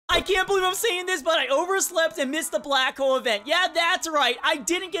I can't believe I'm saying this, but I overslept and missed the black hole event. Yeah, that's right. I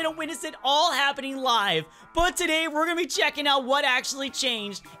didn't get to witness it all happening live. But today, we're going to be checking out what actually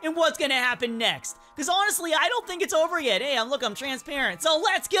changed and what's going to happen next. Because honestly, I don't think it's over yet. Hey, look, I'm transparent. So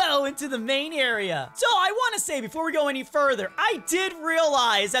let's go into the main area. So I want to say, before we go any further, I did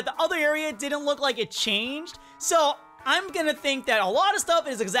realize that the other area didn't look like it changed. So I'm gonna think that a lot of stuff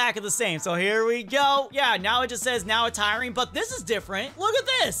is exactly the same. So here we go. Yeah, now it just says now it's hiring, but this is different. Look at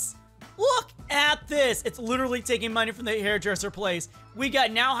this. Look at this. It's literally taking money from the hairdresser place. We got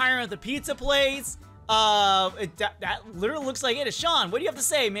now hiring at the pizza place. That literally looks like it is Sean. What do you have to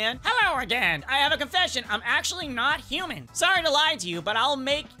say, man? Hello again. I have a confession. I'm actually not human. Sorry to lie to you, but I'll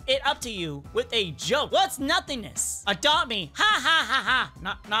make it up to you with a joke. What's nothingness? Adopt me. Ha ha ha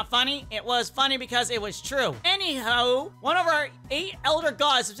ha. Not funny. It was funny because it was true. Anyhow, one of our 8 elder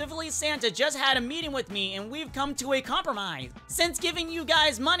gods, specifically Santa, just had a meeting with me and we've come to a compromise. Since giving you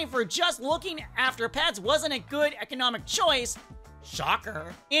guys money for just looking after pets wasn't a good economic choice,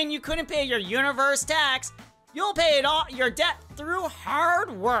 shocker, and you couldn't pay your universe tax, you'll pay it all your debt through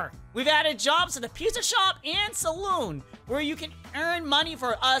hard work. We've added jobs to the pizza shop and saloon, where you can earn money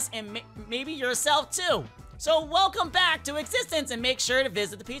for us and maybe yourself too. So welcome back to existence and make sure to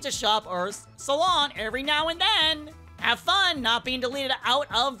visit the pizza shop or salon every now and then. Have fun not being deleted out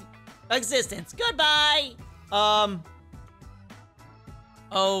of existence. Goodbye.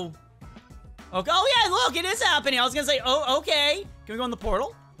 Okay. Oh yeah, look, it is happening. I was gonna say, oh, okay. Can we go in the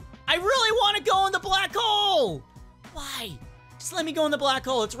portal? I really want to go in the black hole. Why? Just let me go in the black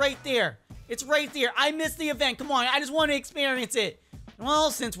hole. It's right there. It's right there. I missed the event. Come on, I just want to experience it.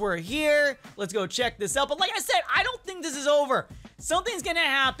 Well, since we're here, let's go check this out. But like I said, I don't think this is over. Something's gonna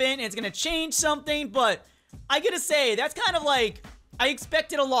happen. It's gonna change something, but I gotta say, that's kind of like, I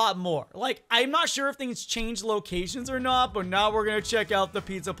expected a lot more. Like, I'm not sure if things change locations or not, but now we're gonna check out the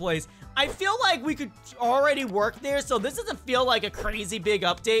pizza place. I feel like we could already work there, so this doesn't feel like a crazy big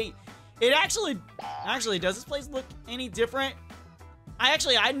update. It actually, does this place look any different?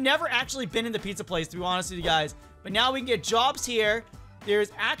 I've never actually been in the pizza place, to be honest with you guys. But now we can get jobs here.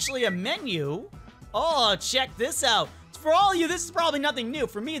 There's actually a menu. Oh, check this out. For all of you, this is probably nothing new.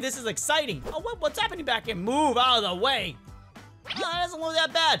 For me, this is exciting. Oh, what's happening back here? Move out of the way. Oh, that doesn't look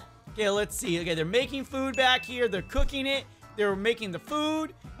that bad. Okay, let's see. Okay, they're making food back here. They're cooking it. They're making the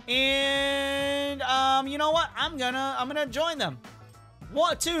food. And, you know what? I'm gonna join them.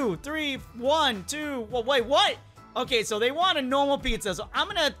 1, 2, 3, 1, 2. Well, wait, what? Okay, so they want a normal pizza. So I'm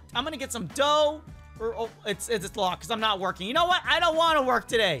gonna get some dough. Or, oh, it's locked because I'm not working. You know what? I don't want to work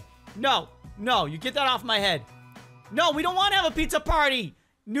today. No, you get that off my head. No, we don't want to have a pizza party.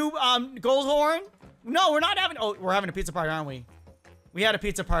 New, Goldhorn? No, we're not having, oh, we're having a pizza party, aren't we? We had a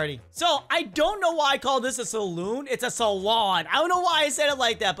pizza party. So, I don't know why I call this a saloon. It's a salon. I don't know why I said it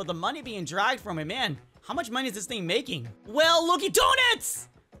like that, but the money being dragged from it, man. How much money is this thing making? Well, looky donuts!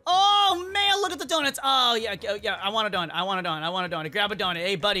 Oh, man, look at the donuts. Oh, yeah, I want a donut. I want a donut. Grab a donut.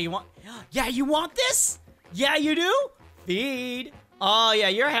 Hey, buddy, you want? Yeah, you want this? Yeah, you do? Feed. Oh, yeah,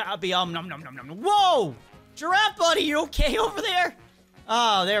 you're happy. Nom, nom, nom, nom. Whoa! Giraffe buddy, you okay over there?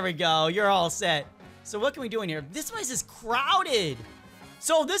 Oh, there we go. You're all set. So what can we do in here? This place is crowded.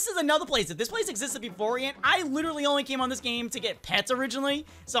 So this is another place. If this place existed beforehand, I literally only came on this game to get pets originally.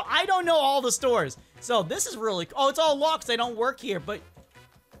 So I don't know all the stores. So this is really, oh, it's all locked. I don't work here, but,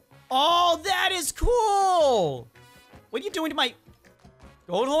 oh, that is cool. What are you doing to my,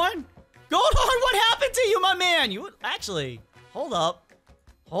 Goldhorn? Goldhorn, what happened to you, my man? You, actually, hold up.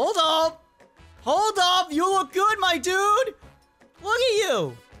 You look good, my dude. Look at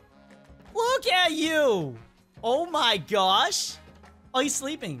you. Look at you. Oh my gosh. Oh, he's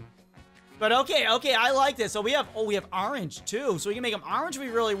sleeping. But okay, I like this. So we have orange too. So we can make him orange if we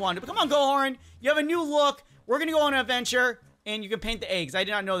really want to. But come on, Goldhorn. You have a new look. We're gonna go on an adventure and you can paint the eggs. I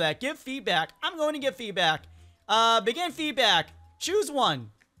did not know that. Give feedback. I'm going to give feedback. Begin feedback. Choose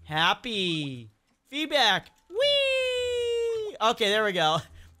one. Happy. Feedback. Whee! Okay, there we go.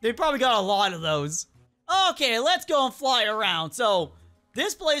 They probably got a lot of those. Okay, let's go and fly around. So,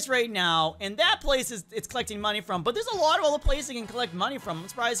 this place right now, and that place it's collecting money from, but there's a lot of other places you can collect money from. I'm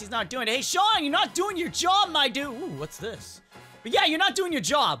surprised he's not doing it. Hey, Sean, you're not doing your job, my dude. Ooh, what's this? But yeah, you're not doing your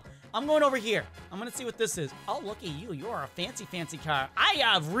job. I'm going over here. I'm gonna see what this is. Oh, look at you. You are a fancy, fancy car. I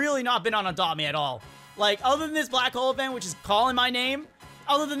have really not been on Adopt Me at all. Like, other than this black hole event, which is calling my name,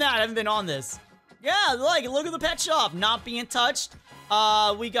 other than that, I haven't been on this. Yeah, like, look at the pet shop. Not being touched.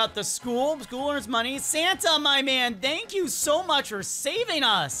 We got the school. School earns money. Santa, my man, thank you so much for saving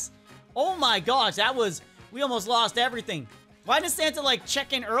us. Oh my gosh, we almost lost everything. Why didn't Santa, like,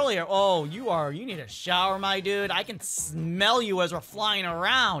 check in earlier? Oh, you need a shower, my dude. I can smell you as we're flying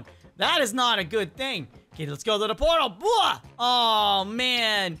around. That is not a good thing. Okay, let's go to the portal. Blah! Oh,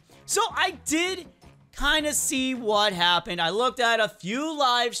 man. So I did kind of see what happened. I looked at a few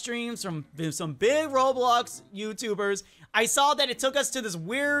live streams from some big Roblox YouTubers. I saw that it took us to this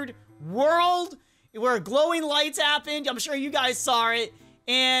weird world where glowing lights happened. I'm sure you guys saw it.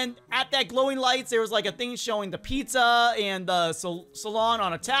 And at that glowing lights, there was like a thing showing the pizza and the salon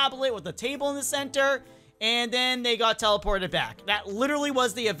on a tablet with a table in the center. And then they got teleported back. That literally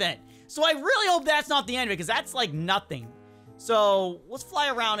was the event. So I really hope that's not the end of it, because that's like nothing. So let's fly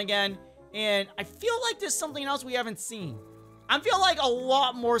around again. And I feel like there's something else we haven't seen. I feel like a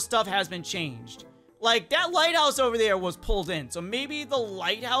lot more stuff has been changed. Like that lighthouse over there was pulled in. So maybe the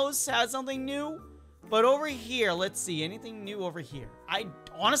lighthouse has something new. But over here, let's see. Anything new over here? I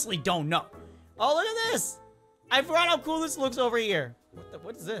honestly don't know. Oh, look at this. I forgot how cool this looks over here.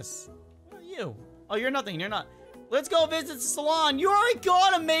 What is this? What are you? Oh, you're nothing. You're not. Let's go visit the salon. You already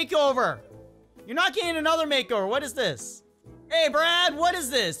got a makeover. You're not getting another makeover. What is this? Hey, Brad, what is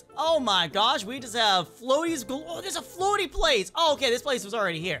this? Oh my gosh, we just have floaties. Oh, there's a floaty place. Oh, okay, this place was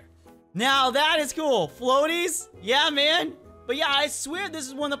already here. Now that is cool. Floaties? Yeah, man. But yeah, I swear this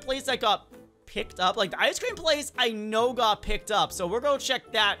is one of the places that got picked up. Like the ice cream place, I know got picked up. So we're gonna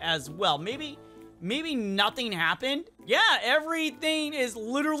check that as well. Maybe nothing happened. Yeah, everything is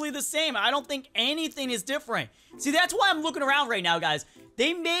literally the same. I don't think anything is different. See, that's why I'm looking around right now, guys.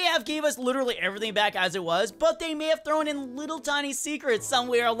 They may have gave us literally everything back as it was, but they may have thrown in little tiny secrets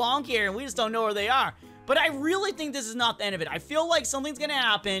somewhere along here, and we just don't know where they are. But I really think this is not the end of it. I feel like something's gonna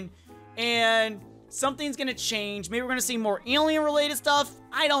happen, and something's gonna change. Maybe we're gonna see more alien-related stuff.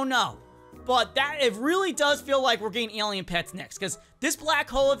 I don't know. But it really does feel like we're getting alien pets next, because this black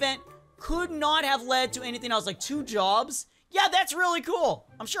hole event could not have led to anything else. Like 2 jobs. Yeah, that's really cool.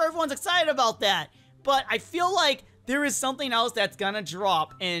 I'm sure everyone's excited about that. But I feel like there is something else that's gonna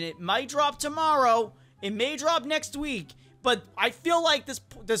drop, and it might drop tomorrow. It may drop next week. But I feel like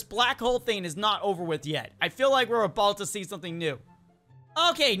this black hole thing is not over with yet. I feel like we're about to see something new.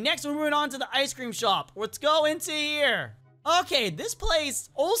 Okay, next we're moving on to the ice cream shop. Let's go into here. Okay, this place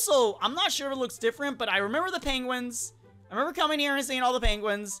also, I'm not sure if it looks different, but I remember the penguins. I remember coming here and seeing all the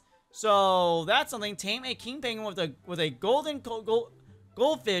penguins. So that's something. Tame a king penguin with a golden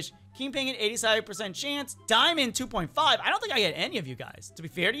goldfish. King penguin 87% chance. Diamond 2.5. I don't think I get any of you guys, to be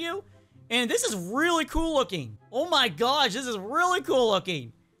fair to you. And this is really cool looking. Oh my gosh, this is really cool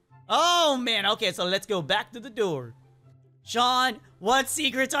looking. Oh man, okay, so let's go back to the door. Sean, what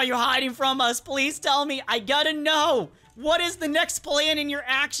secrets are you hiding from us? Please tell me. I gotta know. What is the next plan in your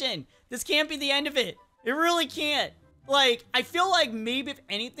action? This can't be the end of it. It really can't. Like, I feel like maybe if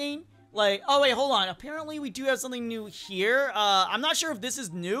anything, like, oh wait, hold on. Apparently we do have something new here. I'm not sure if this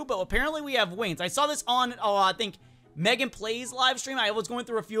is new, but apparently we have wings. I saw this on, I think, Megan Plays live stream. I was going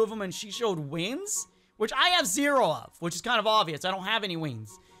through a few of them and she showed wings, which I have 0 of, which is kind of obvious. I don't have any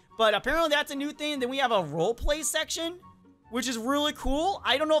wings. But apparently that's a new thing. Then we have a roleplay section, which is really cool.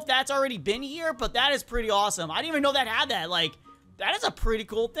 I don't know if that's already been here, but that is pretty awesome. I didn't even know that had that. Like, that is a pretty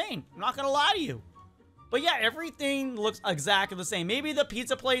cool thing. I'm not gonna lie to you. But yeah, everything looks exactly the same. Maybe the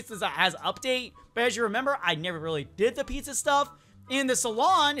pizza place has update, but as you remember, I never really did the pizza stuff. And the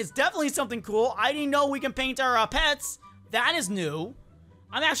salon is definitely something cool. I didn't know we can paint our pets. That is new.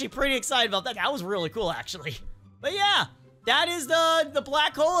 I'm actually pretty excited about that. That was really cool, actually. But yeah, that is the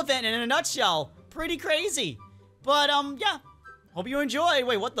black hole event in a nutshell. Pretty crazy. But, yeah. Hope you enjoy.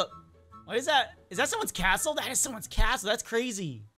 Wait, what is that? Is that someone's castle? That is someone's castle. That's crazy.